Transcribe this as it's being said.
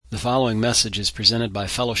following message is presented by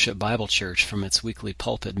Fellowship Bible Church from its weekly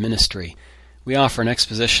pulpit ministry. We offer an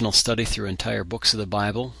expositional study through entire books of the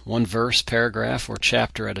Bible, one verse, paragraph, or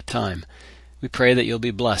chapter at a time. We pray that you'll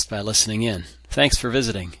be blessed by listening in. Thanks for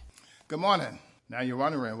visiting. Good morning. Now you're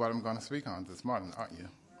wondering what I'm going to speak on this morning, aren't you?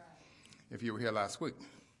 If you were here last week.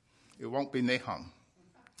 It won't be Nahum.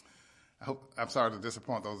 I'm sorry to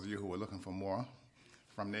disappoint those of you who were looking for more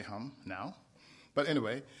from Nahum now. But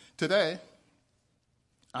anyway, today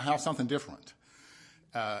I have something different.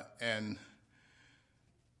 And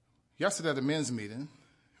yesterday at the men's meeting,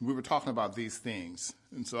 we were talking about these things.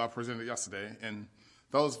 And so I presented yesterday. And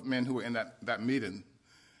those men who were in that meeting,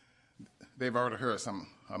 they've already heard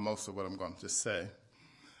most of what I'm going to just say.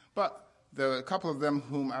 But there were a couple of them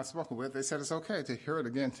whom I've spoken with. They said it's okay to hear it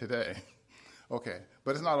again today. Okay,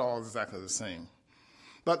 but it's not all exactly the same.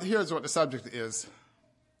 But here's what the subject is,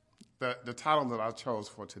 the title that I chose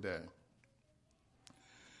for today.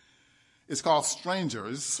 It's called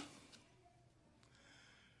Strangers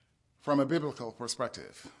from a Biblical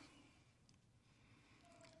Perspective.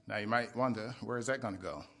 Now you might wonder, where is that going to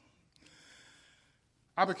go?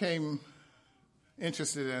 I became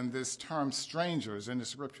interested in this term strangers in the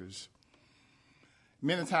scriptures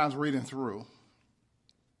many times reading through,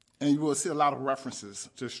 and you will see a lot of references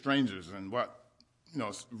to strangers and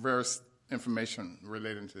various information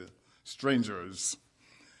relating to strangers.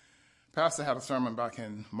 Pastor had a sermon back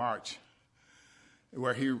in March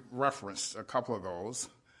where he referenced a couple of those.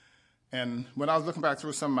 And when I was looking back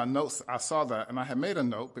through some of my notes, I saw that, and I had made a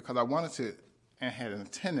note because I wanted to and had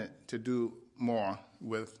intended to do more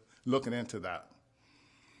with looking into that.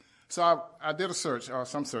 So I did a search, or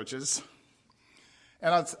some searches,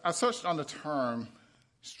 and I searched on the term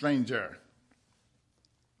stranger.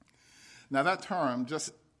 Now that term,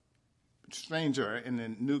 just stranger in the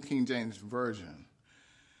New King James Version,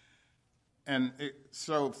 and it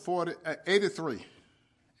showed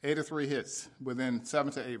 83 hits within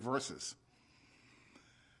 7 to 8 verses.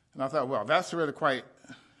 And I thought, well, that's really quite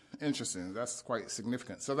interesting. That's quite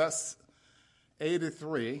significant. So that's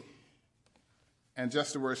 83 and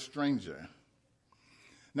just the word stranger.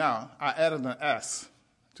 Now, I added an S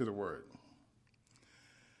to the word.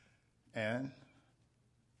 And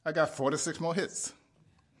I got 46 more hits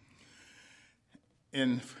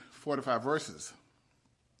in 45 verses.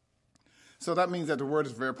 So that means that the word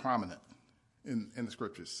is very prominent in the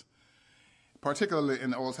scriptures, particularly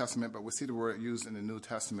in the Old Testament, but we see the word used in the New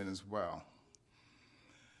Testament as well.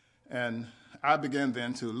 And I began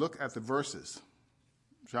then to look at the verses,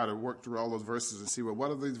 try to work through all those verses and see, well,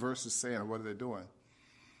 what are these verses saying and what are they doing?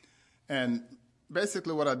 And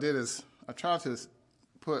basically what I did is I tried to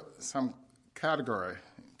put some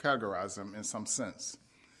categorize them in some sense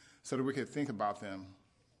so that we could think about them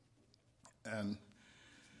and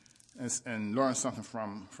learn something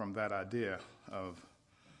from that idea of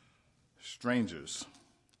strangers.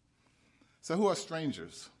 So who are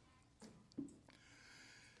strangers?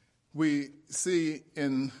 We see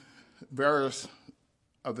in various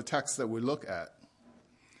of the texts that we look at,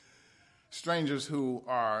 strangers who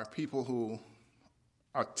are people who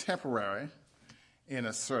are temporary in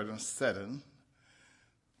a certain setting.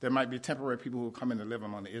 There might be temporary people who come in to live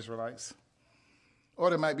among the Israelites, or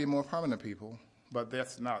there might be more permanent people, but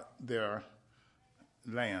that's not their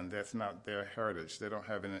land, that's not their heritage. They don't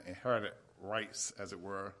have any inherited rights, as it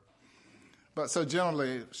were. But so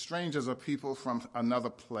generally, strangers are people from another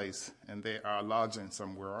place, and they are lodging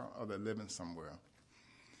somewhere, or they're living somewhere.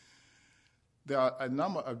 There are a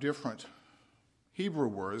number of different Hebrew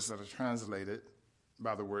words that are translated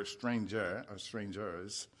by the word stranger or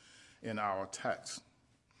strangers in our text.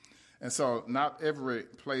 And so not every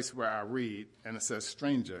place where I read and it says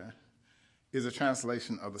stranger is a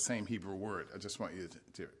translation of the same Hebrew word. I just want you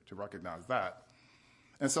to recognize that.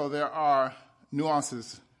 And so there are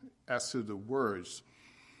nuances as to the words.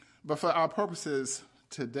 But for our purposes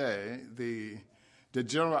today, the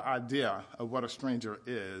general idea of what a stranger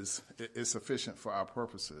is sufficient for our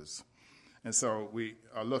purposes. And so we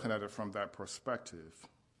are looking at it from that perspective.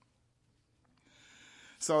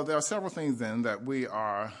 So there are several things then that we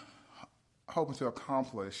are hoping to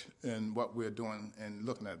accomplish in what we're doing in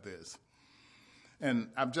looking at this. And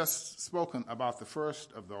I've just spoken about the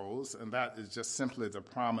first of those, and that is just simply the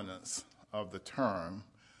prominence of the term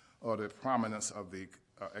or the prominence of the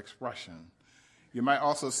expression. You might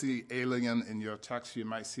also see alien in your text. You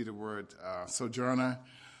might see the word sojourner,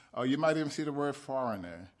 or you might even see the word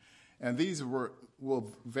foreigner. And these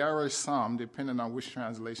will vary some depending on which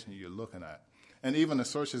translation you're looking at. And even the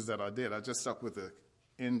searches that I did, I just stuck with the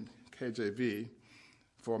NKJV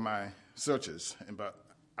for my searches. But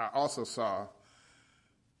I also saw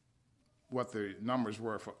what the numbers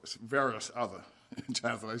were for various other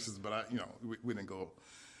translations, but we didn't go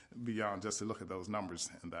beyond just to look at those numbers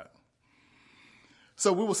and that.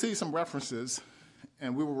 So we will see some references,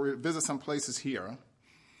 and we will visit some places here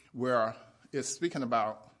where it's speaking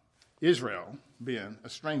about Israel being a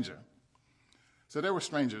stranger. So they were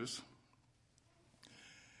strangers,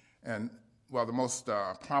 and the most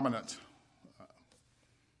prominent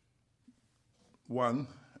one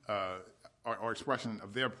or expression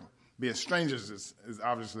of their being strangers is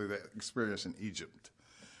obviously the experience in Egypt,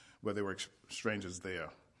 where they were strangers there.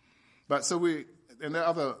 But and there are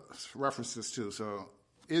other references too. So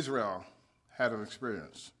Israel had an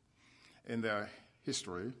experience in their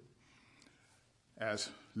history as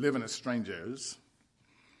living as strangers.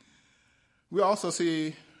 We also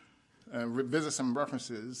see and revisit some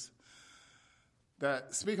references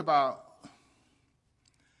that speak about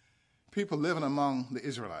people living among the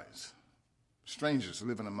Israelites, strangers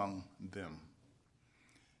living among them.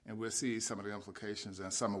 And we'll see some of the implications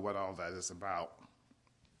and some of what all that is about.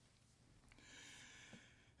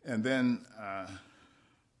 And then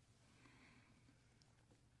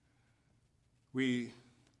we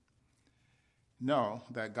know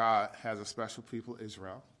that God has a special people,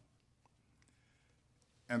 Israel,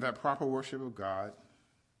 and that proper worship of God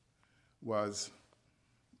was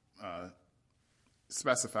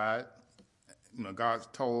specified. God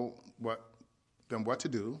told them what to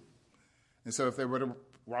do, and so if they were to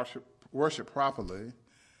worship properly,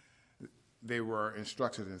 they were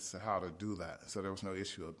instructed as to how to do that. So there was no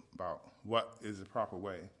issue about what is the proper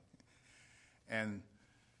way. And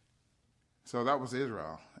so that was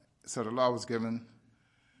Israel. So the law was given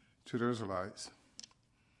to the Israelites.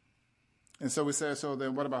 And so we said, so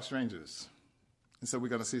then what about strangers? And so we're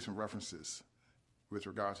going to see some references with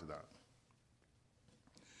regard to that.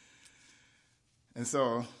 And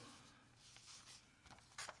so,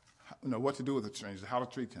 what to do with a stranger, how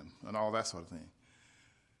to treat him, and all that sort of thing.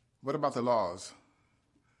 What about the laws?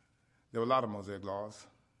 There were a lot of Mosaic laws.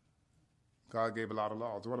 God gave a lot of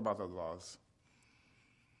laws. What about those laws?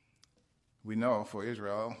 We know for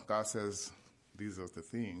Israel, God says these are the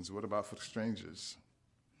things. What about for the strangers?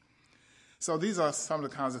 So these are some of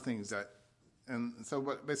the kinds of things and so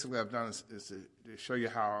what basically I've done is to show you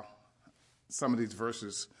how some of these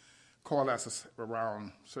verses coalesce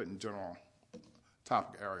around certain general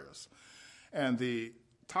topic areas. And the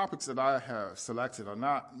topics that I have selected are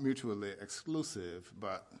not mutually exclusive,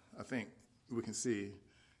 but I think we can see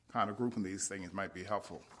kind of grouping these things might be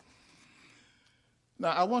helpful. Now,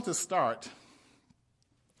 I want to start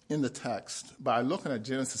in the text by looking at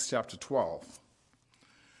Genesis chapter 12.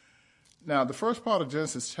 Now, the first part of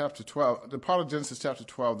Genesis chapter 12, the part of Genesis chapter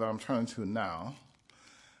 12 that I'm turning to now,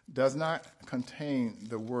 does not contain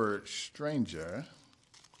the word stranger,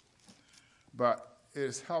 but it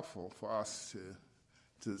is helpful for us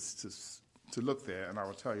to look there, and I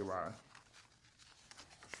will tell you why.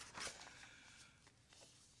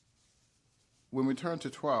 When we turn to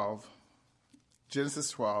 12,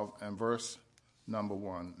 Genesis 12 and verse number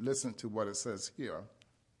 1, listen to what it says here.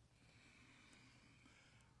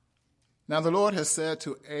 Now the Lord has said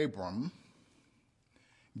to Abram,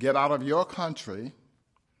 get out of your country,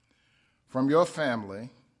 from your family,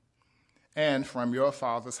 and from your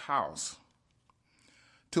father's house,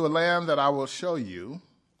 to a land that I will show you.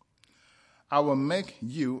 I will make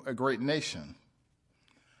you a great nation.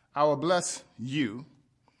 I will bless you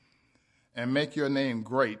and make your name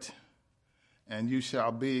great, and you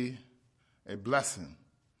shall be a blessing.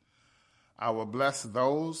 I will bless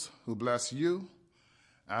those who bless you,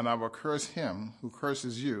 and I will curse him who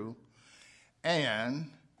curses you, and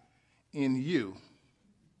in you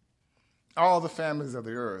all the families of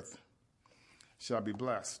the earth shall be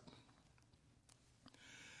blessed.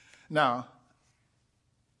 Now,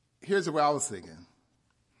 here's what I was thinking.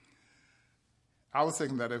 I was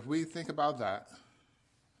thinking that if we think about that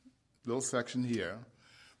little section here,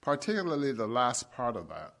 particularly the last part of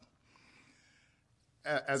that,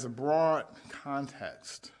 as a broad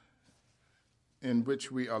context in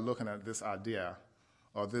which we are looking at this idea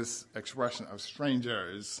or this expression of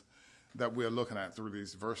strangers that we're looking at through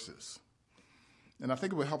these verses. And I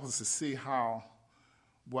think it will help us to see how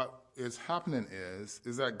what is happening is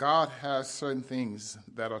that God has certain things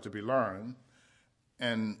that are to be learned,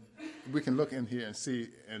 and we can look in here and see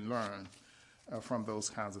and learn from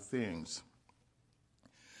those kinds of things.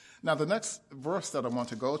 Now, the next verse that I want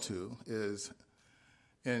to go to is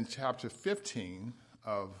in chapter 15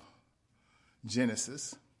 of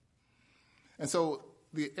Genesis. And so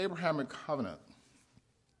the Abrahamic covenant,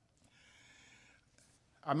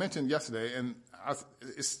 I mentioned yesterday, and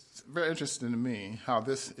it's very interesting to me how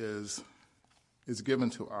this is given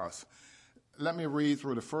to us. let me read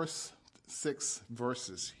through the first 6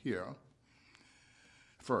 verses here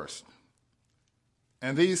first.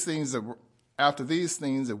 And after these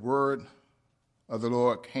things, the word of the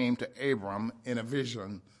Lord came to Abram in a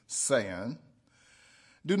vision, saying,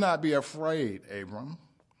 "Do not be afraid, Abram.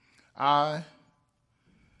 I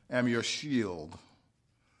am your shield,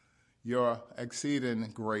 your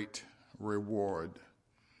exceeding great reward."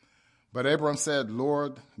 But Abram said,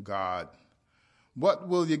 "Lord God, what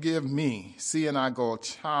will you give me, seeing I go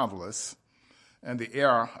childless, and the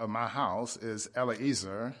heir of my house is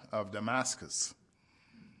Eliezer of Damascus?"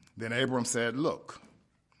 Then Abram said, "Look,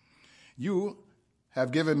 you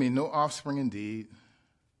have given me no offspring indeed.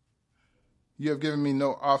 You have given me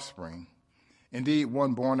no offspring. Indeed,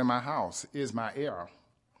 one born in my house is my heir."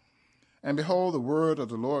 And behold, the word of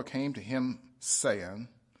the Lord came to him, saying,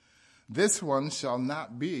 "This one shall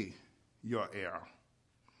not be your heir,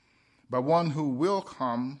 but one who will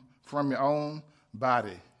come from your own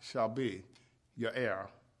body shall be your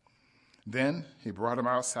heir." Then he brought him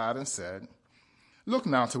outside and said, "Look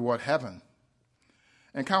now toward heaven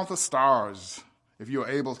and count the stars, if you are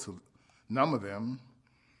able to number them."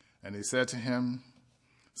 And he said to him,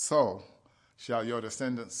 "So shall your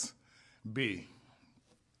descendants be."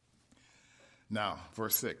 Now,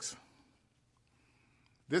 verse 6.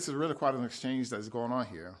 This is really quite an exchange that's going on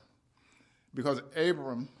here, because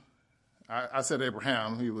Abram, I said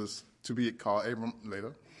Abraham, he was to be called Abram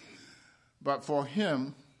later, but for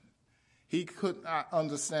him, he could not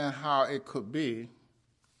understand how it could be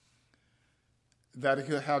that he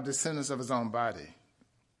could have descendants of his own body.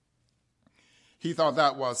 He thought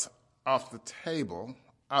that was off the table,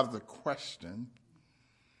 out of the question.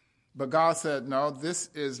 But God said, "No, this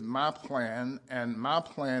is my plan, and my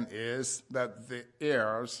plan is that the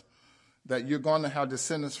heirs, that you're going to have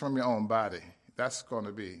descendants from your own body. That's going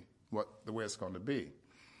to be the way it's going to be."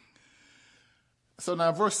 So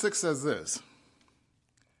now verse 6 says this,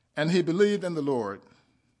 "And he believed in the Lord,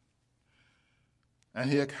 and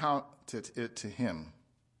he accounted it to him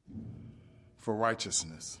for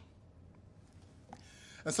righteousness."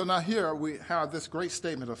 And so now here we have this great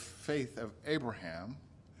statement of faith of Abraham,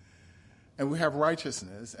 and we have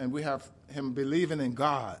righteousness, and we have him believing in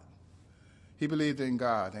God. He believed in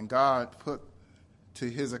God, and God put to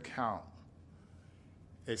his account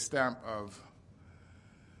a stamp of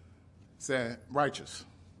saying righteous.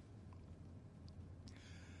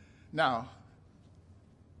 Now,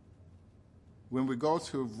 when we go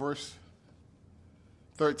to verse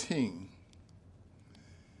 13,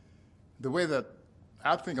 the way that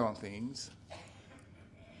I think on things,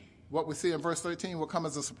 what we see in verse 13 will come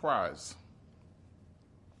as a surprise.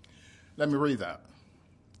 Let me read that.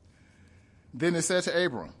 Then he said to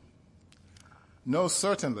Abram, "Know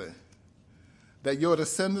certainly that your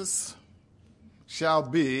descendants shall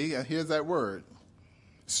be," and here's that word,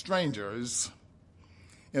 "strangers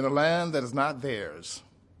in a land that is not theirs,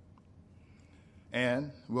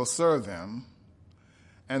 and will serve them,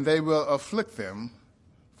 and they will afflict them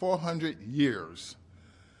 400 years.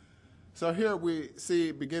 So here we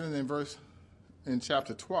see, beginning in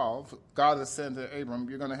chapter 12, God has said to Abram,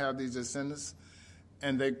 "You're going to have these descendants,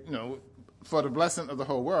 and they, for the blessing of the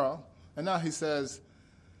whole world." And now he says,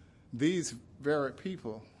 these very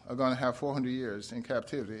people are going to have 400 years in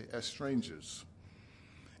captivity as strangers.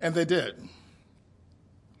 And they did.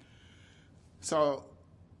 So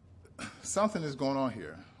something is going on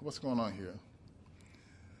here. What's going on here?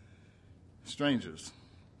 Strangers.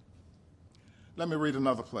 Let me read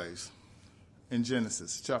another place in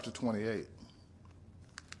Genesis chapter 28.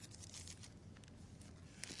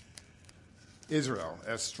 Israel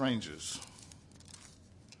as strangers.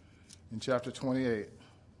 In chapter 28.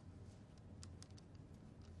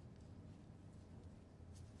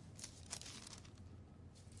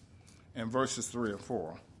 And verses 3 and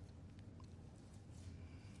 4.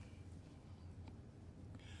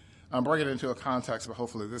 I'm bringing it into a context, but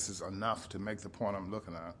hopefully this is enough to make the point I'm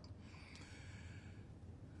looking at.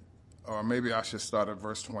 Or maybe I should start at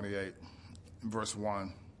verse 28, verse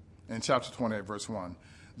 1. In chapter 28, verse 1.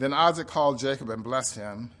 Then Isaac called Jacob and blessed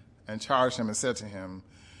him and charged him and said to him,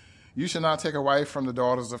 "You shall not take a wife from the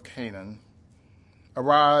daughters of Canaan.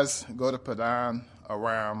 Arise, go to Padan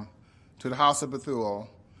Aram, to the house of Bethuel,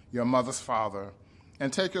 your mother's father,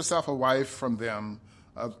 and take yourself a wife from them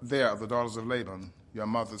there of the daughters of Laban, your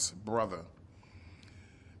mother's brother.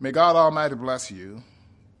 May God Almighty bless you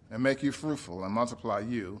and make you fruitful and multiply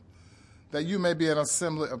you, that you may be an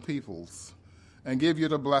assembly of peoples, and give you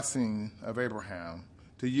the blessing of Abraham,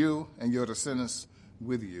 to you and your descendants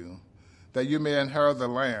with you, that you may inherit the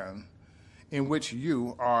land in which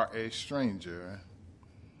you are a stranger,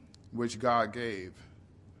 which God gave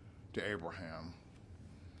to Abraham.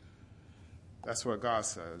 That's what God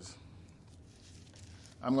says.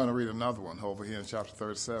 I'm going to read another one over here in chapter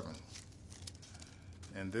 37.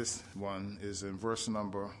 And this one is in verse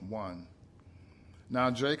number 1.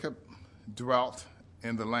 Now Jacob dwelt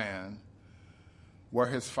in the land where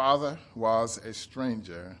his father was a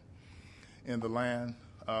stranger, in the land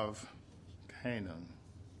of Canaan.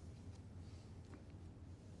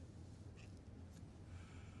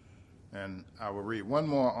 And I will read one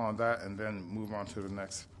more on that and then move on to the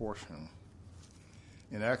next portion.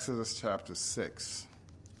 In Exodus chapter 6.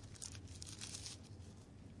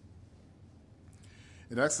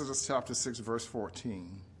 In Exodus chapter 6, verse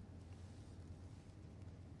 14.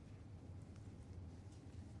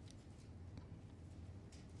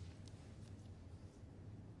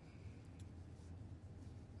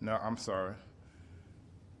 No, I'm sorry.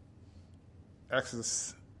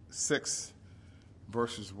 Exodus 6,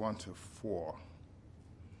 verses 1 to 4.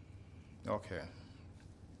 Okay.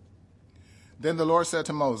 Then the Lord said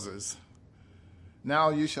to Moses, "Now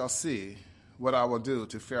you shall see what I will do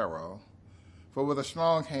to Pharaoh, for with a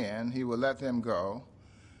strong hand he will let them go,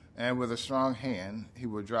 and with a strong hand he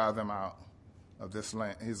will drive them out of this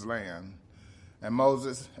land, his land." And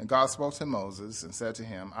God spoke to Moses and said to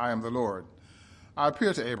him, "I am the Lord. I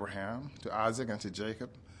appeared to Abraham, to Isaac, and to Jacob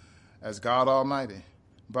as God Almighty,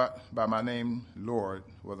 but by my name, Lord,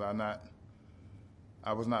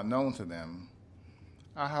 I was not known to them.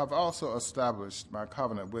 I have also established my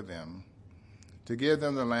covenant with them to give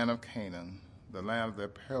them the land of Canaan, the land of their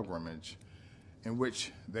pilgrimage, in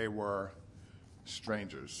which they were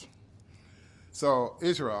strangers." So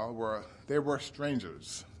Israel were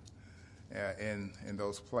strangers in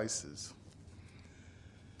those places.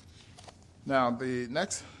 Now, the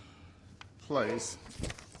next place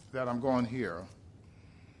that I'm going here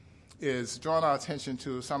is drawing our attention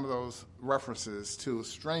to some of those references to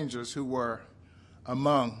strangers who were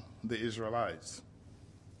among the Israelites.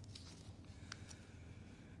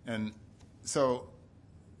 And so,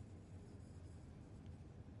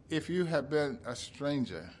 if you have been a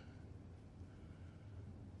stranger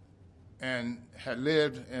and had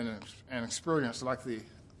lived in an experience like the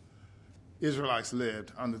Israelites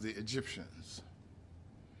lived under the Egyptians,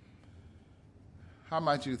 how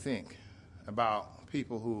might you think about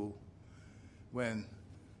people who, when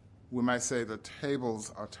we might say the tables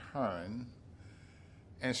are turned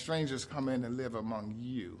and strangers come in and live among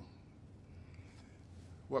you,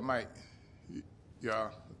 what might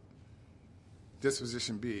your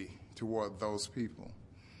disposition be toward those people?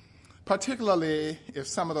 Particularly if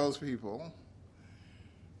some of those people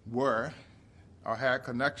were or had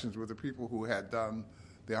connections with the people who had done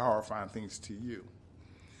the horrifying things to you.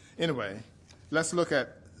 Anyway, let's look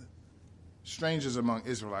at strangers among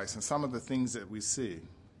Israelites and some of the things that we see.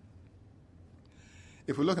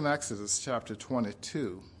 If we look in Exodus chapter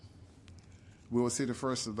 22, we will see the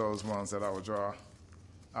first of those ones that I will draw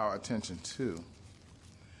our attention to.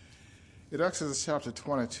 In Exodus chapter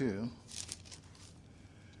 22,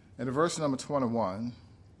 and in verse number 21,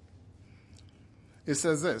 it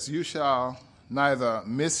says this: "You shall neither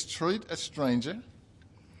mistreat a stranger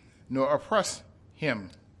nor oppress him."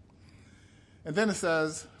 And then it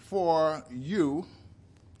says, "For you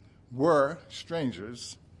were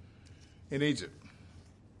strangers in Egypt."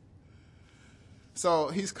 So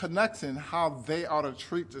he's connecting how they ought to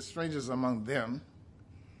treat the strangers among them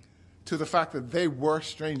to the fact that they were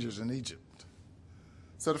strangers in Egypt.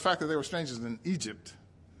 So the fact that they were strangers in Egypt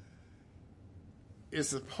is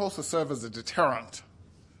supposed to serve as a deterrent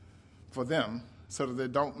for them so that they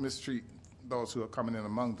don't mistreat those who are coming in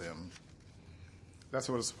among them. That's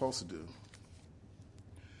what it's supposed to do.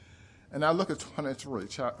 And now look at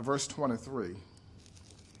verse 23.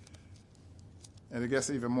 And it gets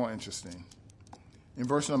even more interesting. In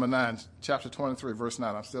verse number 9, chapter 23, verse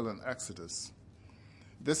 9, I'm still in Exodus.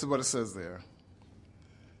 This is what it says there.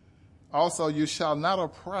 "Also, you shall not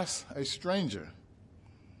oppress a stranger,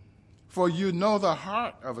 for you know the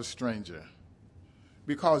heart of a stranger,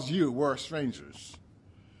 because you were strangers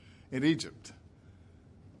in Egypt."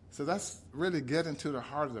 So that's really getting to the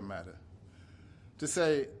heart of the matter. To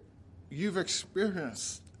say, you've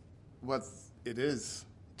experienced what it is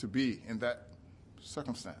to be in that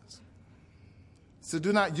circumstance. So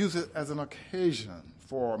do not use it as an occasion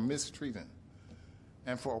for mistreating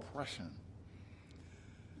and for oppression.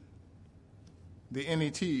 The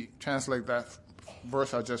NET translate that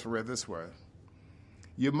verse I just read this way: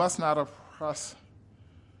 "You must not oppress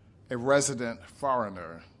a resident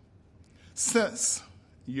foreigner, since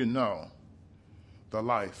you know the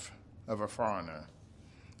life of a foreigner,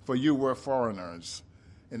 for you were foreigners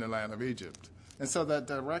in the land of Egypt." And so that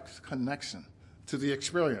direct connection to the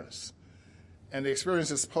experience. And the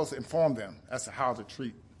experience is supposed to inform them as to how to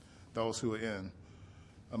treat those who are in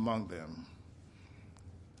among them.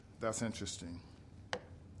 That's interesting.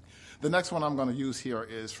 The next one I'm going to use here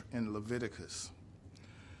is in Leviticus.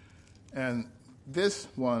 And this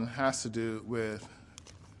one has to do with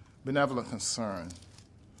benevolent concern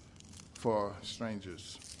for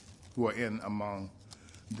strangers who are in among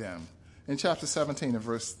them. In chapter 17 and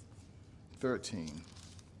verse 13,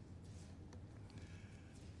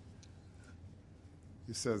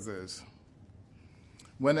 it says this: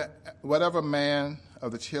 whatever man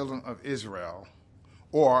of the children of Israel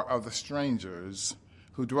or of the strangers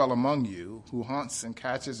who dwell among you, who hunts and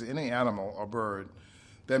catches any animal or bird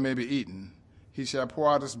that may be eaten, he shall pour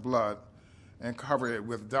out his blood and cover it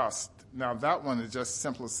with dust. Now that one is just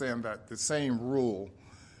simply saying that the same rule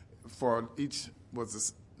for each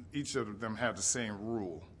of them had the same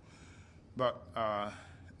rule. But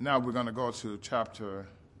now we're going to go to chapter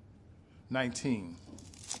 19.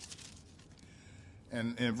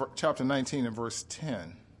 And in chapter 19 and verse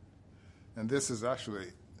 10, and this is actually,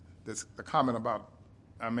 the comment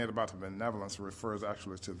I made about the benevolence refers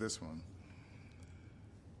actually to this one.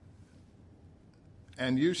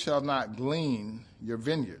 And you shall not glean your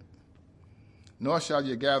vineyard, nor shall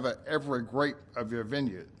you gather every grape of your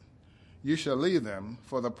vineyard. You shall leave them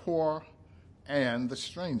for the poor and the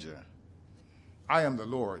stranger. I am the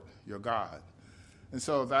Lord your God. And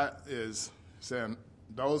so that is saying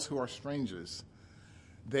those who are strangers,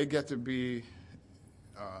 they get to be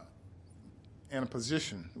in a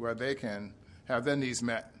position where they can have their needs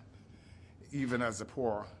met, even as the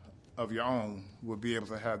poor of your own will be able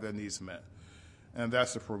to have their needs met. And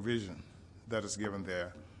that's the provision that is given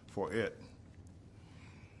there for it.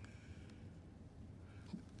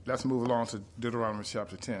 Let's move along to Deuteronomy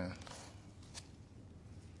chapter 10.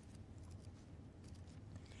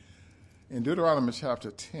 In Deuteronomy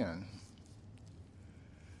chapter 10,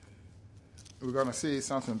 we're going to see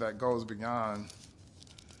something that goes beyond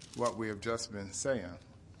what we have just been saying.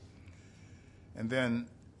 And then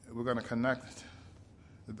we're going to connect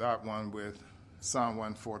that one with Psalm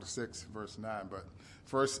 146, verse 9. But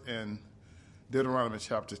first in Deuteronomy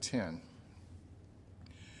chapter 10.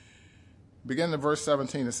 Beginning in verse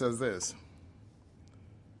 17, it says this: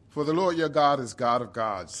 For the Lord your God is God of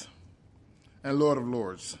gods and Lord of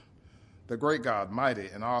lords, the great God, mighty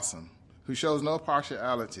and awesome, who shows no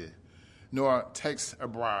partiality, nor takes a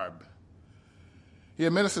bribe. He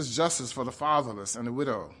administers justice for the fatherless and the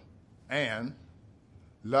widow, and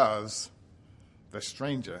loves the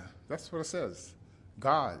stranger. That's what it says.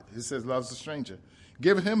 God, it says, loves the stranger,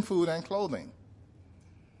 giving him food and clothing.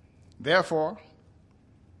 Therefore,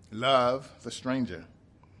 love the stranger,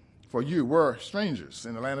 for you were strangers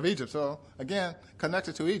in the land of Egypt. So, again,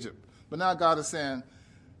 connected to Egypt. But now God is saying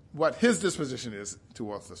what his disposition is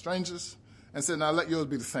towards the strangers, and said, now let yours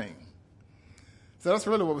be the same. So that's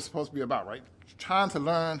really what we're supposed to be about, right? Trying to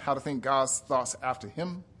learn how to think God's thoughts after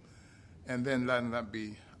him, and then letting that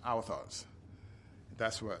be our thoughts.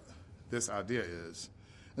 That's what this idea is.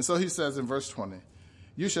 And so he says in verse 20,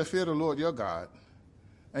 you shall fear the Lord your God,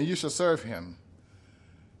 and you shall serve him,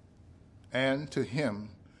 and to him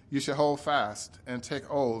you shall hold fast and take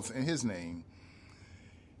oaths in his name.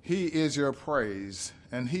 He is your praise,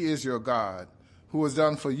 and he is your God, who has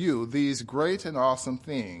done for you these great and awesome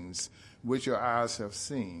things which your eyes have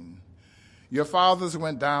seen. Your fathers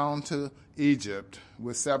went down to Egypt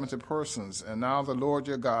with 70 persons, and now the Lord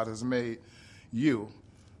your God has made you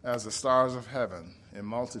as the stars of heaven in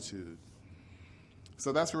multitude.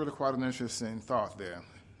 So that's really quite an interesting thought there.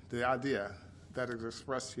 The idea that is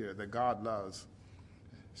expressed here, that God loves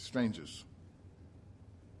strangers.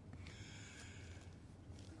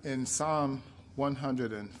 In Psalm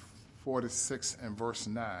 146 and verse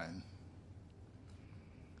 9,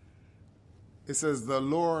 it says, the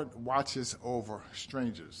Lord watches over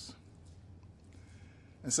strangers.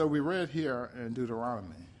 And so we read here in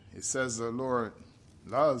Deuteronomy, it says the Lord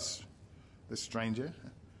loves the stranger.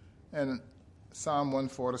 And Psalm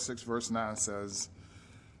 146 verse 9 says,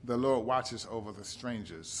 the Lord watches over the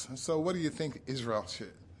strangers. And so what do you think Israel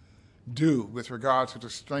should do with regard to the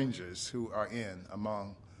strangers who are in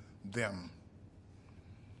among them?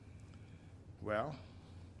 Well,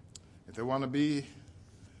 if they want to be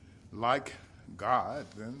like God,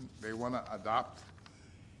 then they want to adopt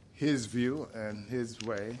his view and his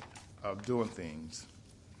way of doing things.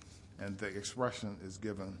 And the expression is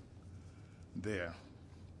given there.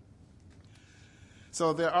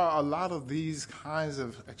 So there are a lot of these kinds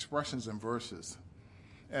of expressions and verses.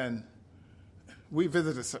 And we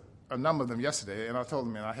visited a number of them yesterday, and I told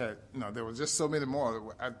them, and I had, there was just so many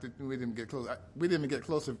more. We didn't get close. We didn't even get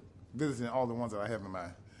close to visiting all the ones that I have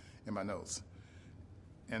in my notes.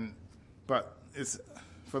 But it's,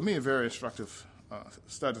 for me, a very instructive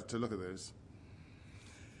study to look at this.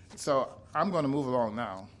 So I'm going to move along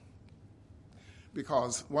now,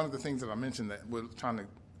 because one of the things that I mentioned that we're trying to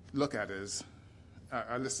look at is,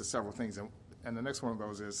 I listed several things, and the next one of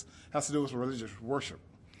those has to do with religious worship.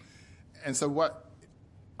 And so what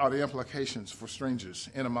are the implications for strangers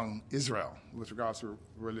in among Israel with regards to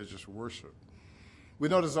religious worship? We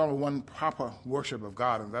know there's only one proper worship of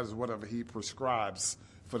God, and that is whatever he prescribes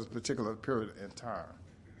for this particular period in time.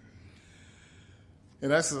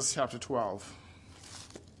 In Exodus chapter 12,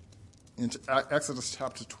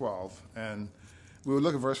 and we will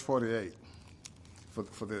look at verse 48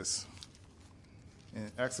 for this.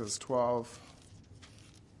 In Exodus 12,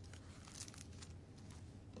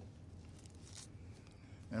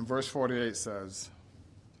 and verse 48 says,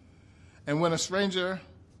 "And when a stranger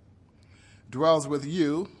dwells with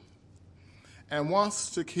you and wants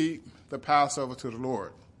to keep the Passover to the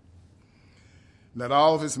Lord, let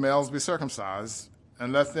all of his males be circumcised,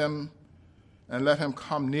 and let him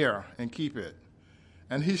come near and keep it.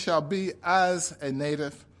 And he shall be as a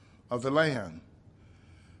native of the land,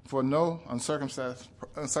 for no uncircumcised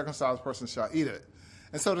person shall eat it."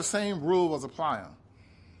 And so the same rule was applying.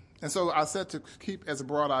 And so I said to keep as a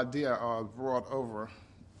broad idea or broad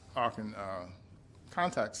overarching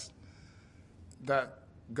context that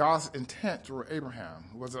God's intent toward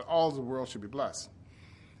Abraham was that all the world should be blessed.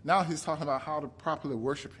 Now he's talking about how to properly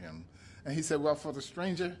worship him. And he said, well, for the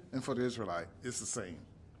stranger and for the Israelite, it's the same.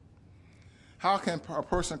 How can a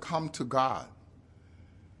person come to God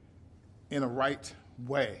in a right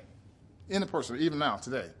way? In a person, even now,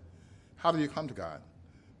 today. How do you come to God?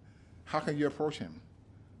 How can you approach him?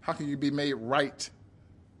 How can you be made right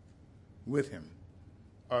with him,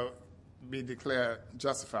 or be declared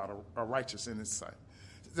justified or righteous in his sight?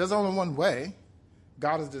 There's only one way.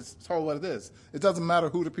 God has just told what it is. It doesn't matter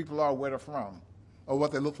who the people are, where they're from, or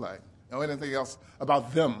what they look like, or anything else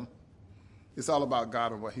about them. It's all about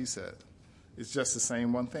God and what he said. It's just the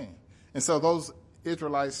same one thing. And so those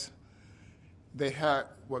Israelites, they had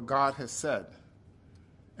what God has said.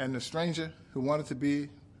 And the stranger who wanted to be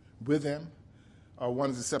with them, or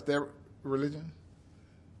wanted to accept their religion,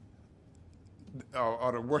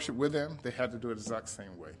 or to worship with them, they had to do it the exact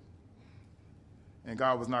same way. And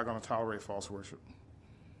God was not going to tolerate false worship.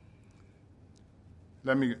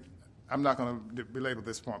 I'm not going to belabor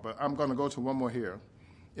this point, but I'm going to go to one more here.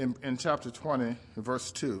 In chapter 20,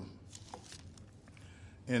 verse 2,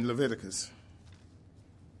 in Leviticus.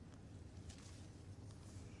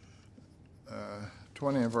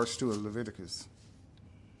 20 and verse 2 of Leviticus.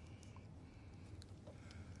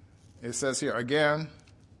 It says here, again,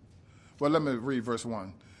 well, let me read verse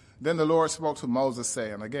 1. "Then the Lord spoke to Moses,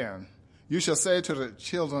 saying, again, you shall say to the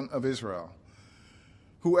children of Israel,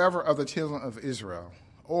 whoever of the children of Israel,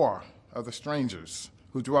 or of the strangers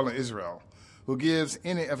who dwell in Israel, who gives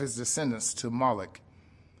any of his descendants to Moloch,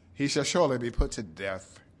 he shall surely be put to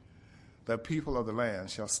death. The people of the land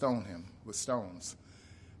shall stone him with stones."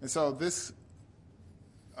 And so this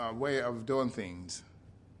way of doing things,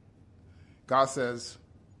 God says,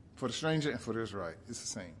 for the stranger and for the Israelite, it's the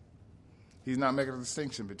same. He's not making a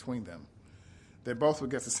distinction between them. They both would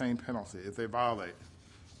get the same penalty if they violate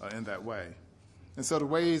in that way. And so the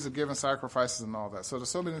ways of giving sacrifices and all that. So there's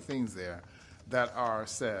so many things there that are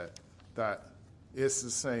said that it's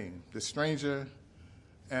the same. The stranger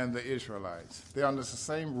and the Israelites, they're under the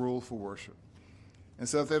same rule for worship. And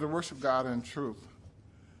so if they're to worship God in truth,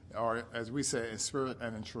 or as we say, in spirit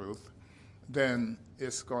and in truth, then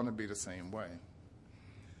it's going to be the same way.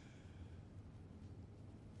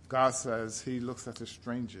 God says he looks at the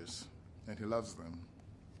strangers and he loves them.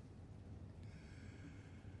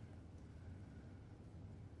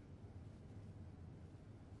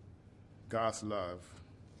 God's love.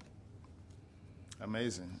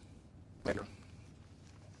 Amazing.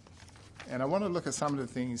 And I want to look at some of the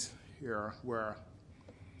things here where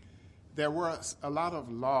there were a lot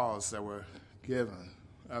of laws that were given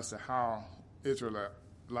as to how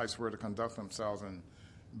Israelites were to conduct themselves in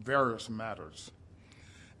various matters.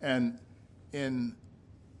 And in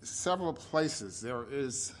several places there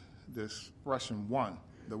is the expression one,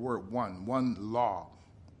 the word one law,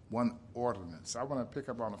 one ordinance. I want to pick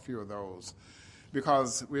up on a few of those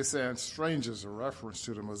because we're saying strangers, a reference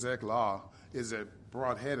to the Mosaic law, is a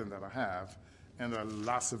broad heading that I have, and there are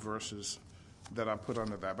lots of verses that I put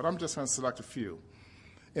under that. But I'm just going to select a few.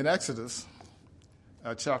 In Exodus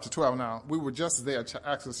chapter 12, now, we were just there,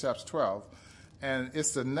 Exodus chapter 12, and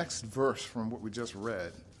it's the next verse from what we just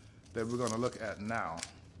read that we're going to look at now.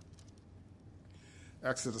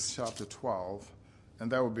 Exodus chapter 12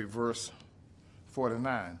 and that would be verse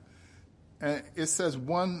 49. And it says,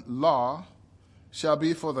 one law shall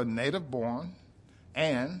be for the native born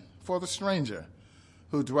and for the stranger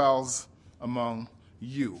who dwells among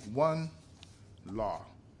you. One law.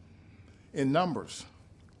 In Numbers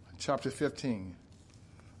chapter 15,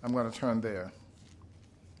 I'm going to turn there.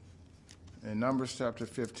 In Numbers chapter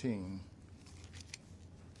 15.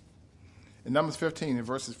 In Numbers 15, in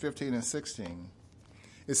verses 15 and 16,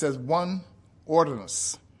 it says, one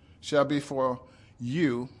ordinance shall be for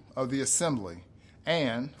you of the assembly,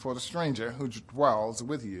 and for the stranger who dwells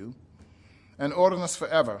with you, an ordinance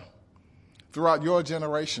forever, throughout your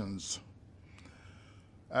generations.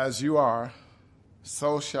 As you are,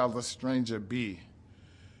 so shall the stranger be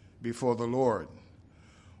before the Lord.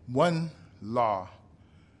 One law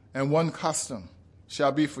and one custom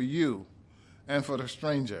shall be for you and for the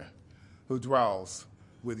stranger who dwells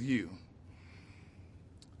with you.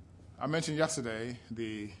 I mentioned yesterday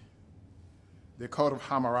the Code of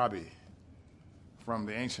Hammurabi from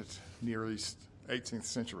the ancient Near East, 18th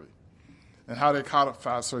century, and how they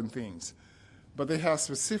codify certain things. But they have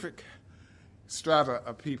specific strata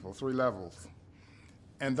of people, 3 levels.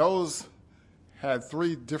 And those had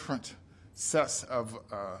 3 different sets of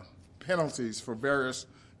penalties for various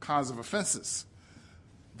kinds of offenses.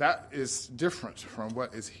 That is different from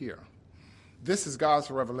what is here. This is God's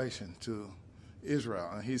revelation to Israel,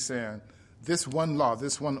 and he's saying, this one law,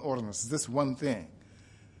 this one ordinance, this one thing,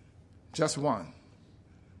 just one,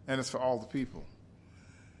 and it's for all the people,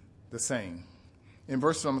 the same. In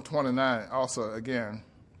verse number 29, also again,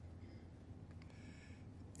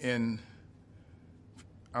 I'm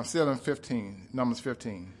still in 15, Numbers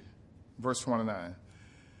 15, verse 29.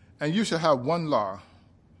 And you shall have one law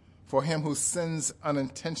for him who sins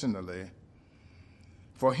unintentionally,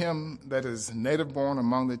 for him that is native born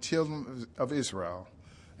among the children of Israel,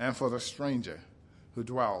 and for the stranger who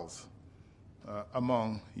dwells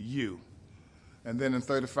among you. And then in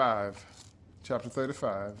chapter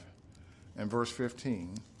 35, and verse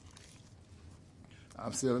 15,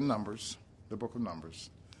 I'm still in Numbers, the book of Numbers.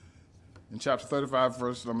 In chapter 35,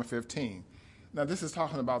 verse number 15. Now, this is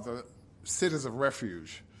talking about the cities of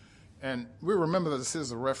refuge. And we remember that the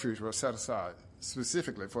cities of refuge were set aside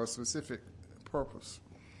specifically for a specific purpose.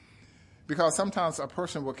 Because sometimes a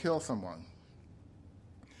person will kill someone.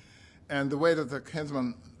 And the way that the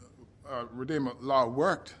kinsman redeemer law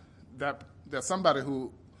worked, that there's somebody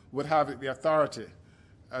who would have the authority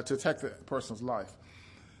to take the person's life.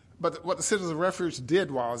 But what the cities of refuge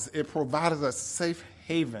did was it provided a safe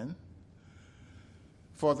haven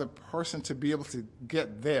for the person to be able to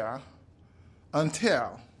get there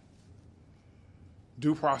until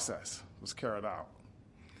due process was carried out.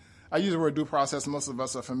 I use the word due process. Most of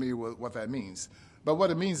us are familiar with what that means. But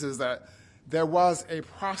what it means is that there was a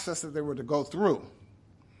process that they were to go through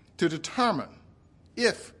to determine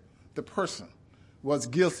if the person was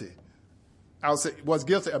guilty. I would say was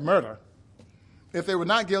guilty of murder. If they were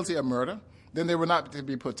not guilty of murder, then they were not to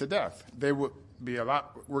be put to death. They would be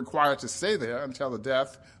required to stay there until the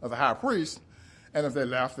death of the high priest, and if they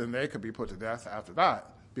left, then they could be put to death after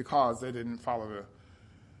that because they didn't follow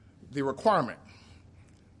the requirement.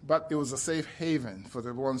 But it was a safe haven for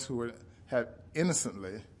the ones who had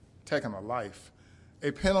innocently taken a life,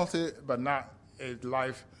 a penalty, but not a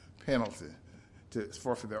life penalty to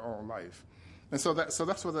forfeit their own life. And so that's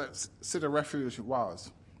what the city of refuge was.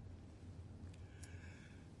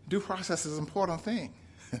 Due process is an important thing.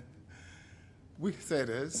 We say it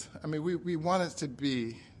is. I mean, we want it to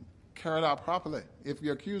be carried out properly. If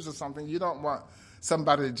you're accused of something, you don't want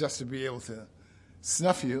somebody just to be able to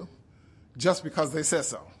snuff you just because they said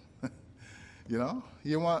so.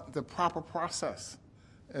 You want the proper process,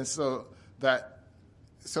 and so that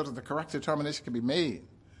the correct determination can be made,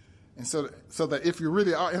 and so that if you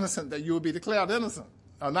really are innocent, that you will be declared innocent,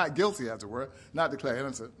 or not guilty, as it were, not declared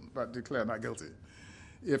innocent, but declared not guilty,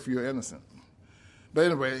 if you're innocent. But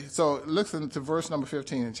anyway, so listen to verse number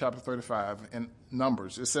 15 in chapter 35 in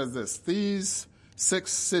Numbers. It says this: these 6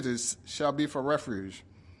 cities shall be for refuge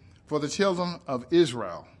for the children of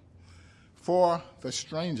Israel, for the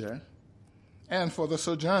stranger and for the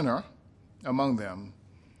sojourner among them,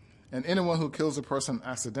 and anyone who kills a person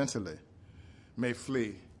accidentally may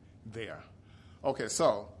flee there. Okay,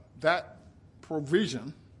 so that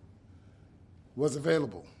provision was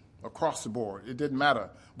available across the board. It didn't matter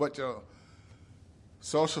what your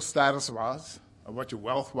social status was, or what your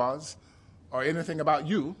wealth was, or anything about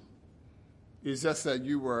you. It's just that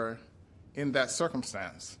you were in that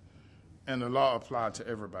circumstance, and the law applied to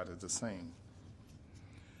everybody the same.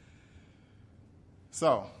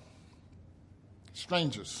 So,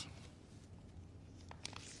 strangers.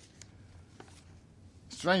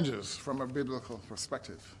 Strangers from a biblical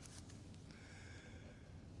perspective.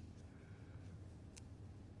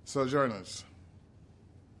 Sojourners.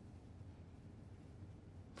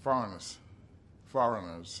 Foreigners.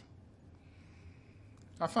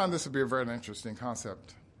 I find this to be a very interesting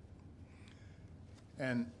concept.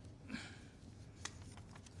 And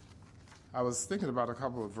I was thinking about a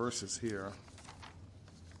couple of verses here.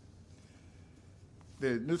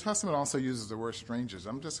 The New Testament also uses the word strangers.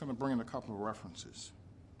 I'm just going to bring in a couple of references.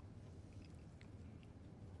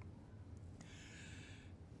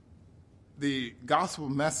 The gospel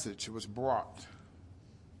message was brought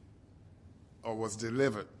or was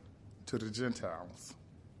delivered to the Gentiles.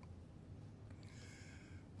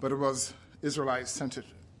 But it was Israelite-centered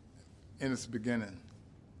in its beginning.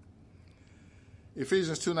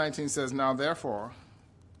 Ephesians 2:19 says, "Now therefore,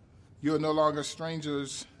 you are no longer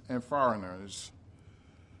strangers and foreigners,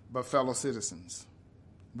 but fellow citizens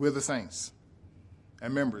with the saints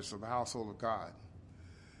and members of the household of God."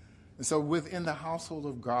 And so within the household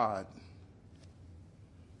of God,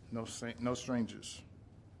 no strangers,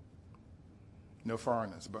 no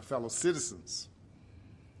foreigners, but fellow citizens.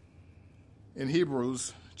 In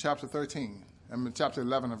Hebrews chapter 13, and chapter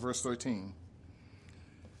 11 and verse 13,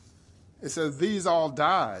 it says, "These all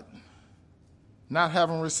died, not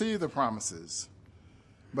having received the promises,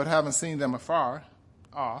 but having seen them afar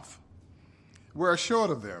off, were assured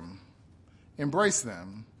of them, embraced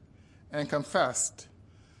them, and confessed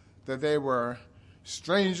that they were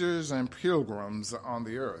strangers and pilgrims on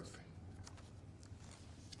the earth."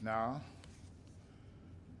 Now,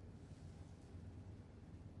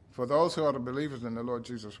 for those who are the believers in the Lord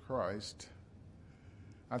Jesus Christ,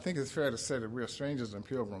 I think it's fair to say that we are strangers and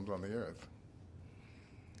pilgrims on the earth.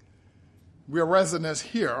 We are residents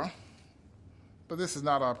here, but this is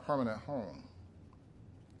not our permanent home.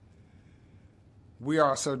 We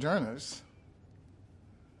are sojourners.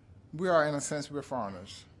 We are, in a sense, we're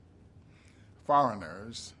foreigners.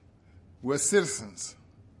 We're citizens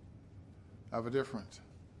of a different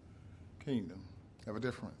kingdom, of a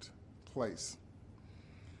different place.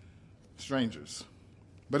 Strangers.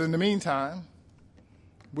 But in the meantime,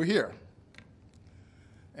 we're here.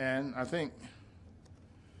 And I think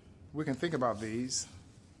we can think about these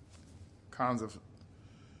kinds of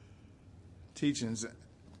teachings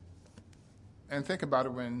and think about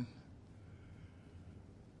it when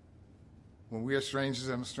we are strangers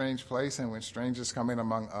in a strange place and when strangers come in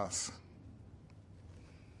among us.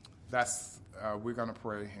 We're going to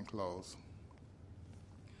pray and close.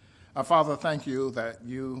 Our Father, thank you that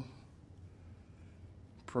you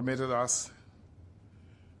permitted us,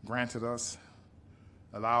 granted us,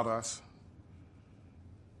 allowed us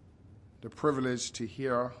the privilege to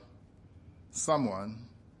hear someone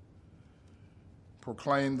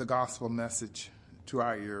proclaim the gospel message to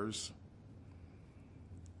our ears,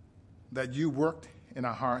 that you worked in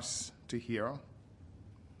our hearts to hear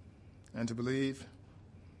and to believe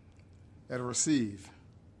and to receive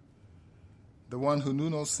the one who knew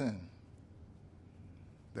no sin,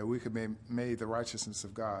 that we could be made the righteousness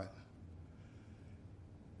of God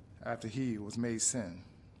after he was made sin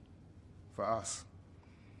for us.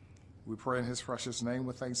 We pray in his precious name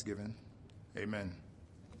with thanksgiving. Amen.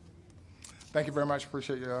 Thank you very much.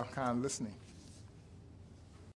 Appreciate your kind listening.